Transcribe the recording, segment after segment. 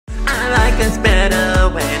us better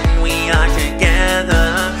when we are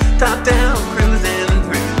together. Top down, cruising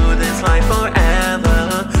through this life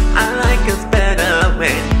forever. I like us better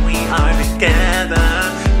when we are together.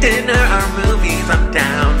 Dinner or movies, I'm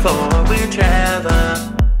down for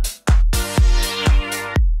whichever.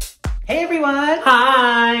 Hey everyone!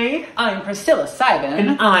 Hi! I'm Priscilla Sybin.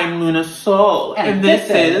 And I'm Luna Soul. And this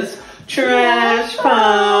is Trash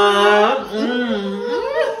Pop.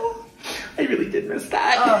 I really did miss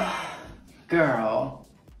that. Girl,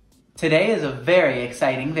 today is a very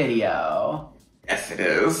exciting video. Yes, it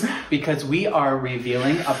is. Because we are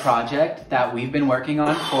revealing a project that we've been working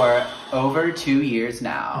on for over 2 years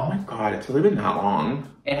now. Oh my god, it's really been that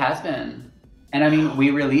long. It has been. And I mean,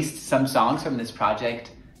 we released some songs from this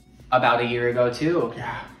project about a year ago too.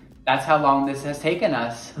 Yeah. That's how long this has taken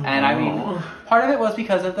us. Oh, and I mean, part of it was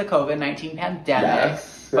because of the COVID-19 pandemic.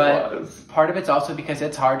 Yes, but it was. Part of it's also because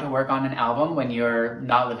it's hard to work on an album when you're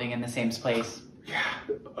not living in the same place. Yeah.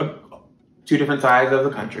 Two different sides of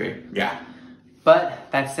the country. Yeah.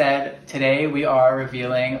 But that said, today we are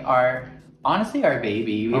revealing honestly our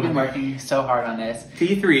baby. We've been working so hard on this.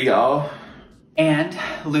 T3, y'all. And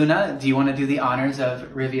Luna, do you want to do the honors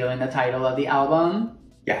of revealing the title of the album?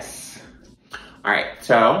 Yes. All right,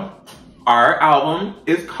 so our album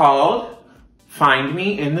is called Find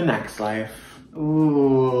Me in the Next Life.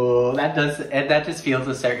 Ooh, that just feels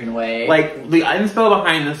a certain way. Like, the inspo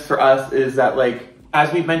behind this for us is that, like,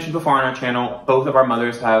 as we've mentioned before on our channel, both of our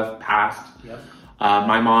mothers have passed. Yep.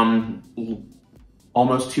 My mom,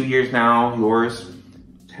 almost 2 years now. Yours,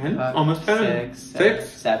 10? Almost 10? 6?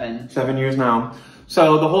 7. 7 years now.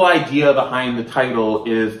 So the whole idea behind the title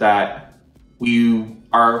is that we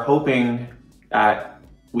are hoping that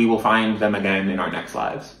we will find them again in our next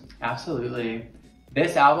lives. Absolutely.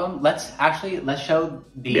 This album, let's show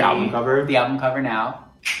the album cover. The album cover now.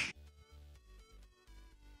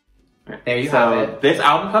 There you have it. This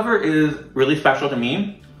album cover is really special to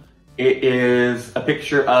me. It is a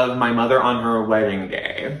picture of my mother on her wedding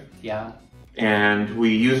day. Yeah. And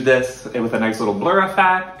we used this with a nice little blur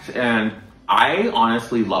effect, and I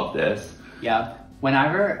honestly love this. Yeah.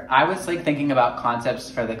 Whenever I was like thinking about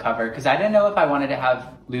concepts for the cover, because I didn't know if I wanted to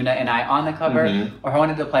have Luna and I on the cover or if I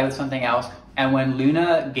wanted to play with something else. And when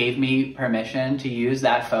Luna gave me permission to use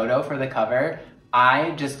that photo for the cover,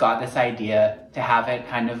 I just got this idea to have it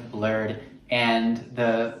kind of blurred, and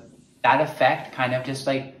that effect kind of just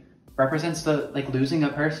like represents the like losing a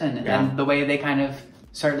person and the way they kind of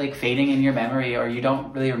start like fading in your memory, or you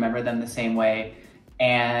don't really remember them the same way.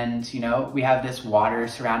 And, you know, we have this water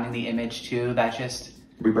surrounding the image too, that just...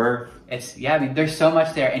 Rebirth. I mean, there's so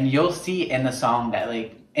much there. And you'll see in the song that,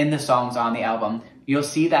 like, in the songs on the album, you'll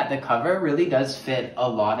see that the cover really does fit a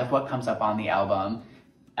lot of what comes up on the album.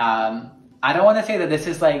 I don't want to say that this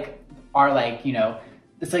is, like, our, like, you know,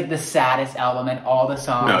 it's, like, the saddest album and all the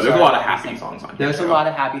songs. No, there's a lot of happy songs on here. There's a lot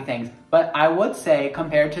of happy things. But I would say,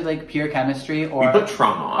 compared to, like, Pure Chemistry or... We put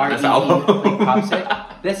trauma on this album. Like,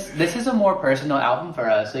 Popsick, this is a more personal album for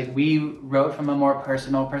us. Like, we wrote from a more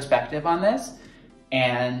personal perspective on this,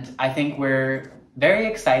 and I think we're very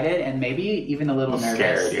excited and maybe even a little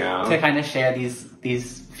nervous to kind of share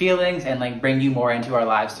these feelings and like bring you more into our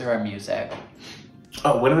lives through our music.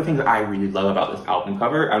 Oh, one of the things that I really love about this album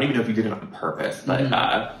cover, I don't even know if you did it on purpose, but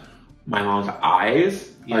my mom's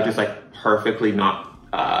eyes are just like perfectly not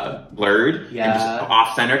blurred and just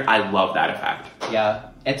off-centered. I love that effect. Yeah.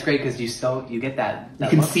 It's great because you get that you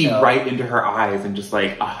can see right into her eyes and just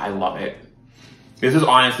like, I love it. This is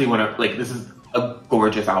honestly this is a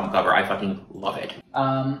gorgeous album cover. I fucking love it.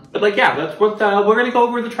 But like, yeah, that's what, we're gonna go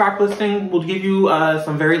over the track listing. We'll give you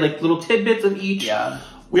some very like little tidbits of each. Yeah.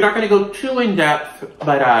 We're not gonna go too in depth,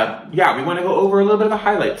 but yeah, we wanna go over a little bit of the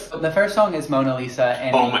highlights. The first song is Mona Lisa.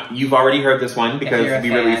 And you've already heard this one because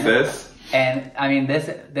we released this. And I mean,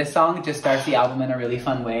 this song just starts the album in a really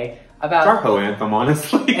fun way. It's our hoe anthem,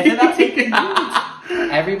 honestly. It's about taking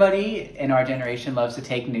nudes. Everybody in our generation loves to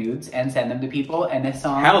take nudes and send them to people, and this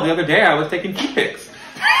song... Hell, the other day I was taking feet pics.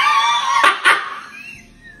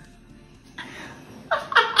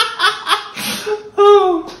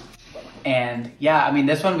 And yeah, I mean,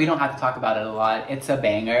 this one, we don't have to talk about it a lot. It's a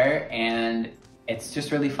banger, and it's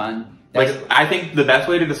just really fun. I think the best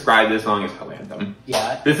way to describe this song is hoe anthem.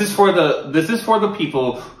 Yeah. This is for the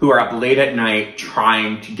people who are up late at night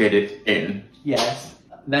trying to get it in. Yes.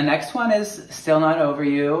 The next one is Still Not Over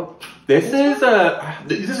You. This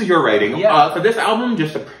is your writing. Yeah. For this album,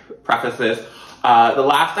 just to preface this, the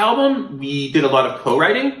last album we did a lot of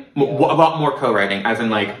co-writing, a lot more co-writing, as in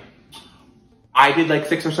like I did like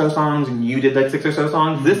 6 or so songs and you did like 6 or so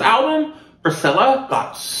songs. This album Priscilla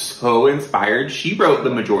got so inspired. She wrote the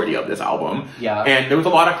majority of this album. Yeah. And there was a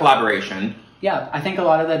lot of collaboration. Yeah, I think a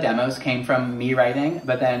lot of the demos came from me writing,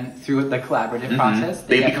 but then through the collaborative process,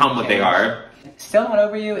 they become what they are. Still Not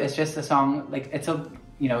Over You is just a song, like, it's a,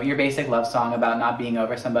 you know, your basic love song about not being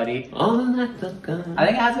over somebody. I think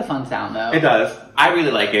it has a fun sound, though. It does. I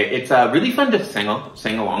really like it. It's really fun to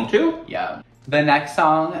sing along to. Yeah. The next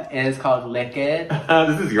song is called Lick It.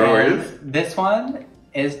 This is yours. And this one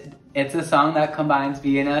it's a song that combines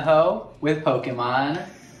being a hoe with Pokemon.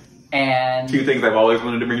 And two things I've always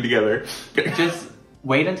wanted to bring together. Just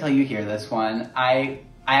wait until you hear this one. I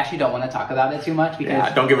actually don't want to talk about it too much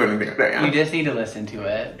because don't give it anything. You just need to listen to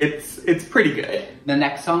it. It's pretty good. The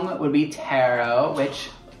next song would be Tarot, which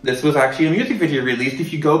this was actually a music video released.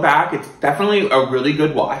 If you go back, it's definitely a really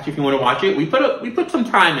good watch. If you want to watch it, we put some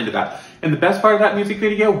time into that. And the best part of that music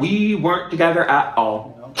video, we weren't together at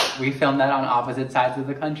all. We filmed that on opposite sides of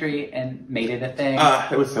the country and made it a thing.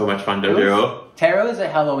 It was so much fun to do. Tarot is a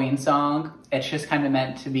Halloween song. It's just kind of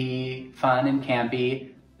meant to be fun and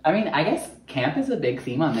campy. I mean, I guess camp is a big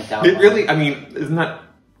theme on this album. It really, I mean, isn't that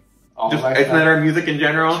our music in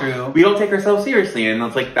general? True. We don't take ourselves seriously, and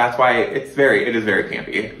it's like, that's why it is very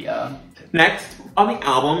campy. Yeah. Next on the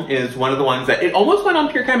album is one of the ones that it almost went on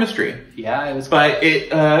Pure Chemistry. Yeah, it was. But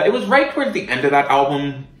it was right towards the end of that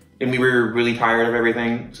album, and we were really tired of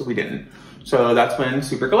everything, so we didn't. So that's when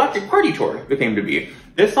Super Galactic Party Tour became to be.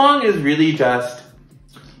 This song is really just,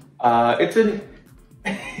 it's an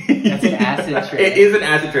acid trip. It is an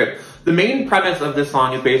acid trip. The main premise of this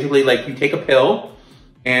song is basically like you take a pill,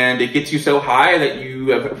 and it gets you so high that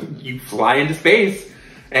you fly into space.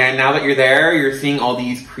 And now that you're there, you're seeing all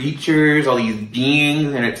these creatures, all these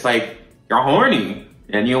beings, and it's like, you're horny,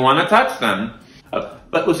 and you want to touch them.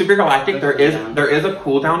 But with Super Galactic, there is a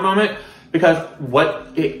cool down moment, because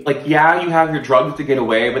you have your drugs to get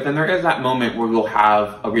away, but then there is that moment where you'll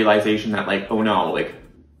have a realization that like, oh no, like,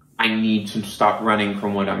 I need to stop running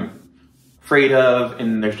from what I'm afraid of,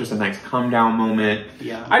 and there's just a nice come down moment.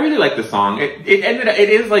 Yeah. I really like the song. It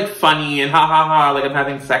is like funny and ha ha ha, like I'm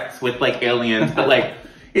having sex with like aliens, but like,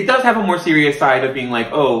 it does have a more serious side of being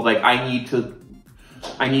like, oh, like I need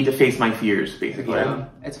to face my fears, basically. Yeah,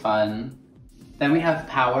 it's fun. Then we have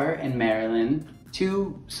Power and Marilyn,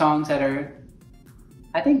 two songs that are,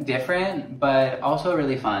 I think, different, but also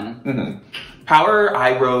really fun. Mm-hmm. Power,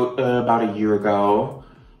 I wrote about a year ago.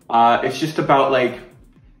 It's just about like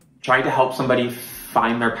trying to help somebody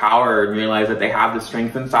find their power and realize that they have the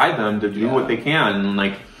strength inside them to do what they can.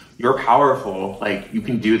 Like, you're powerful. Like, you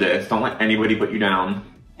can do this. Don't let anybody put you down.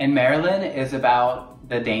 And Marilyn is about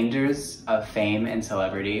the dangers of fame and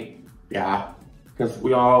celebrity. Yeah, because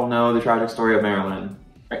we all know the tragic story of Marilyn.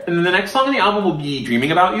 Right. And then the next song on the album will be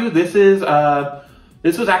Dreaming About You. This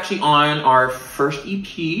was actually on our first EP,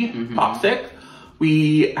 Popsick.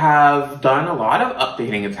 We have done a lot of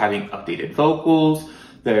updating. It's having updated vocals.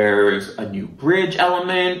 There's a new bridge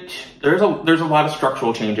element. There's a lot of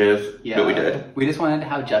structural changes that we did. We just wanted to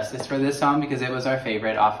have justice for this song because it was our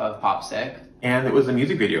favorite off of Popsick. And it was a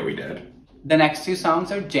music video we did. The next two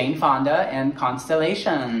songs are Jane Fonda and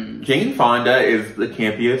Constellations. Jane Fonda is the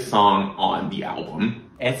campiest song on the album.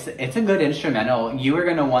 It's a good instrumental. You are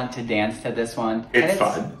going to want to dance to this one. It's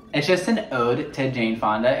fun. It's just an ode to Jane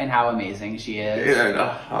Fonda and how amazing she is.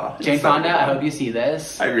 Jane so Fonda, I hope you see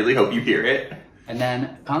this. I really hope you hear it. And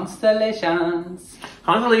then Constellations.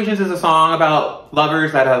 Constellations is a song about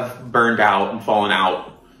lovers that have burned out and fallen out.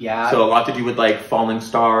 Yeah. So a lot to do with like falling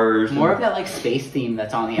stars. More of that like space theme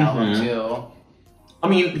that's on the album too. I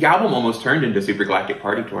mean, the album almost turned into Super Galactic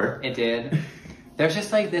Party Tour. It did. There's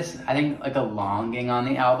just like this, I think, like a longing on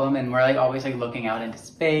the album, and we're like always like looking out into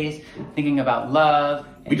space, thinking about love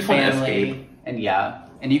and we just want to family. escape.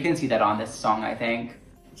 And you can see that on this song, I think.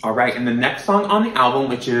 All right, and the next song on the album,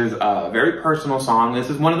 which is a very personal song. This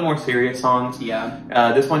is one of the more serious songs. Yeah.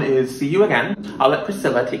 This one is See You Again. I'll let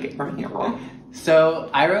Priscilla take it from here. So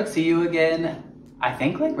I wrote See You Again, I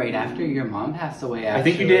think like right after your mom passed away, actually. I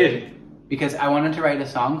think you did. Because I wanted to write a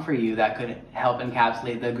song for you that could help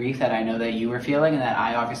encapsulate the grief that I know that you were feeling and that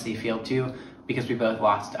I obviously feel too, because we both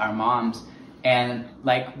lost our moms. And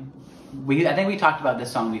like, I think we talked about this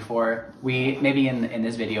song before. Maybe in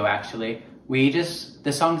this video actually.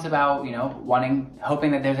 The song's about, you know,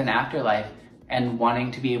 hoping that there's an afterlife and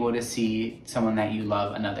wanting to be able to see someone that you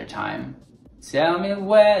love another time. Tell me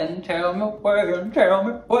when, tell me when, tell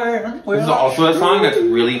me when. This is also a song that's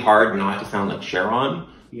really hard not to sound like Sharon,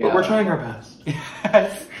 yeah. But we're trying our best.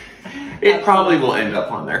 Yes. It probably will end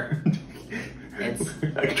up on there. It's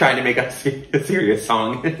like trying to make a serious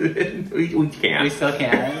song. we can't. We still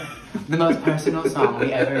can't. The most personal song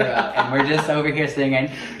we ever wrote. And we're just over here singing,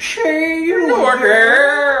 "Say You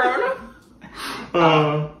Again."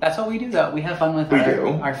 That's what we do though. We have fun with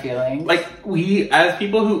our feelings. Like, we, as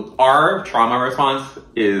people who, our trauma response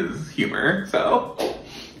is humor, so.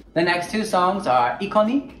 The next two songs are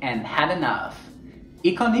Iconique and Had Enough.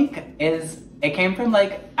 Iconique it came from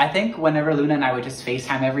like, I think whenever Luna and I would just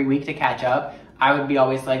FaceTime every week to catch up, I would be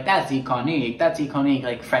always like, that's iconique,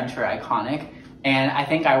 like French for iconic. And I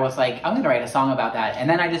think I was like, I'm gonna write a song about that. And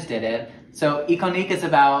then I just did it. So Iconique is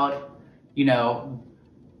about, you know,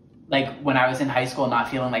 like when I was in high school, not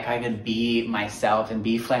feeling like I could be myself and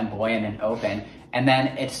be flamboyant and open. And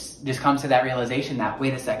then it's just comes to that realization that,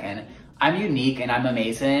 wait a second, I'm unique and I'm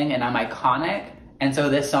amazing and I'm iconic. And so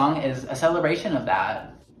this song is a celebration of that.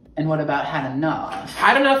 And what about Had Enough?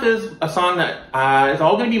 Had Enough is a song that is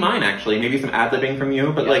all gonna be mine, actually. Maybe some ad-libbing from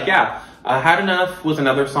you, but Had Enough was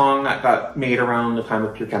another song that got made around the time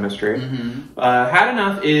of Pure Chemistry. Had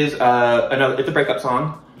Enough is it's a breakup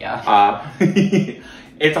song. Yeah.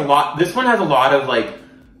 It's a lot, this one has a lot of like,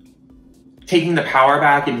 taking the power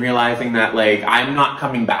back and realizing that like, I'm not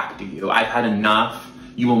coming back to you. I've had enough.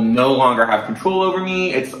 You will no longer have control over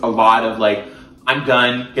me. It's a lot of like, I'm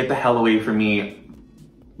done, get the hell away from me.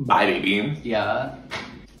 Bye, baby. Yeah.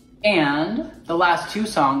 And the last two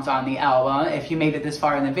songs on the album, if you made it this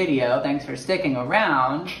far in the video, thanks for sticking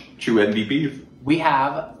around. True MVPs. We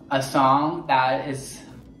have a song that is,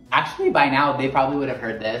 actually by now they probably would have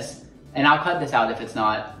heard this, and I'll cut this out if it's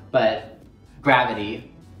not, but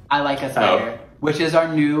Gravity, I Like Us Better, which is our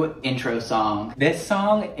new intro song. This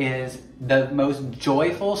song is the most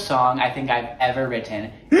joyful song I think I've ever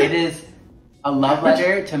written. It is a love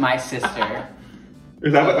letter to my sister.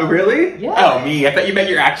 Is that what, really? Yeah. Oh, me. I thought you meant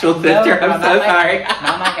your actual sister. No, I'm so sorry.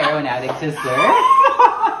 Not my heroin addict sister.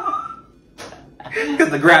 Because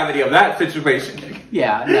the gravity of that situation.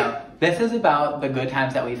 Yeah, no. This is about the good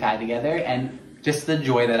times that we've had together and just the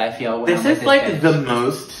joy that I feel when this is like the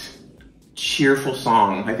most cheerful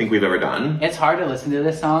song I think we've ever done. It's hard to listen to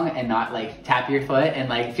this song and not like tap your foot and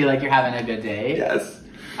like feel like you're having a good day. Yes.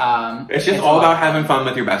 It's just all about having fun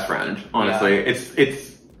with your best friend, honestly. Yeah.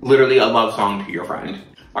 It's literally a love song to your friend.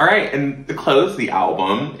 All right, and to close the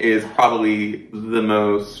album is probably the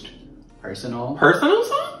most personal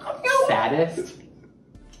song? Saddest?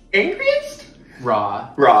 Angriest? Raw,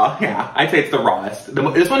 yeah. I'd say it's the rawest.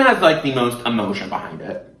 This one has like the most emotion behind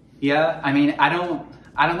it. Yeah, I mean, I don't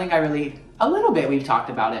think I really, a little bit we've talked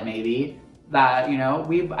about it maybe, that, you know,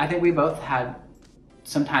 I think we both had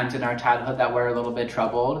some times in our childhood that were a little bit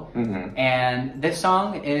troubled. And this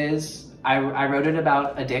song is, I wrote it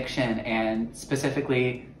about addiction and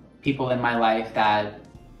specifically people in my life that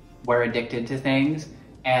were addicted to things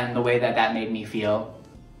and the way that that made me feel,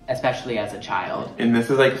 especially as a child. And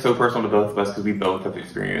this is like so personal to both of us because we both have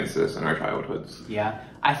experienced this in our childhoods. Yeah,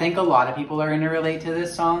 I think a lot of people are going to relate to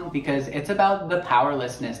this song because it's about the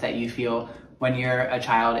powerlessness that you feel when you're a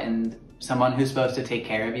child and someone who's supposed to take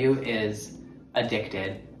care of you is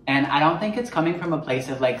addicted. And I don't think it's coming from a place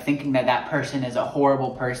of like thinking that that person is a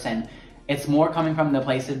horrible person. It's more coming from the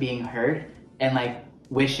place of being hurt and like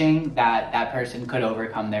wishing that that person could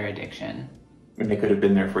overcome their addiction. And they could have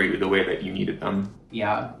been there for you the way that you needed them.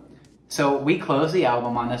 Yeah. So we close the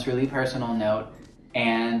album on this really personal note,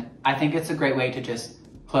 and I think it's a great way to just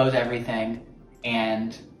close everything.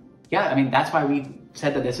 And yeah, I mean, that's why we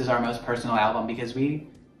said that this is our most personal album, because we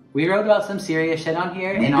wrote about some serious shit on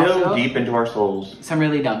here. We dove deep into our souls. Some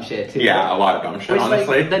really dumb shit too. Yeah, a lot of dumb shit,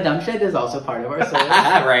 honestly. Like, the dumb shit is also part of our souls.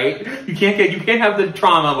 Right? You can't have the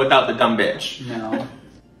trauma without the dumb bitch. No.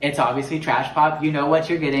 It's obviously trash pop. You know what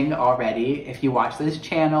you're getting already if you watch this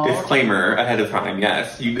channel. Disclaimer ahead of time,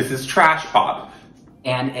 yes. This is trash pop.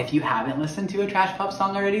 And if you haven't listened to a trash pop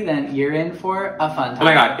song already, then you're in for a fun time. Oh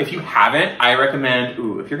my god, if you haven't, I recommend,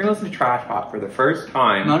 if you're gonna listen to trash pop for the first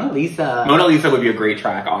time, Mona Lisa. Mona Lisa would be a great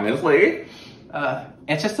track, honestly.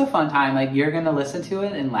 It's just a fun time. Like, you're gonna listen to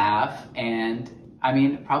it and laugh, and I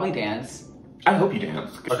mean, probably dance. I hope you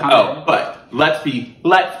dance. But let's be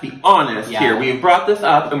honest here. We've brought this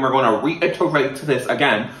up and we're going to reiterate this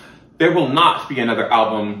again. There will not be another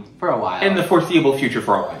album for a while. In the foreseeable future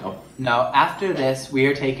for a while. No, after this, we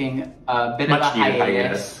are taking a bit of a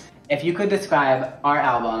hiatus. If you could describe our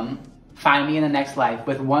album, Find Me in the Next Life,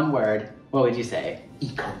 with one word, what would you say?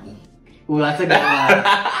 Econ. Ooh, that's a good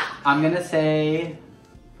one. I'm going to say,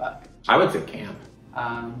 fuck. I would say camp.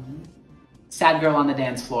 Sad girl on the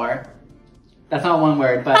dance floor. That's not one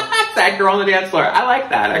word, but... Sad girl on the dance floor. I like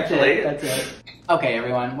that, actually. That's it. Okay,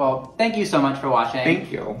 everyone. Well, thank you so much for watching. Thank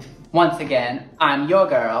you. Once again, I'm your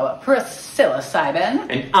girl, Priscilla Sybin.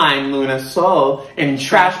 And I'm Luna Soul. And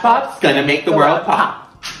Trash Pop's gonna make the world pop.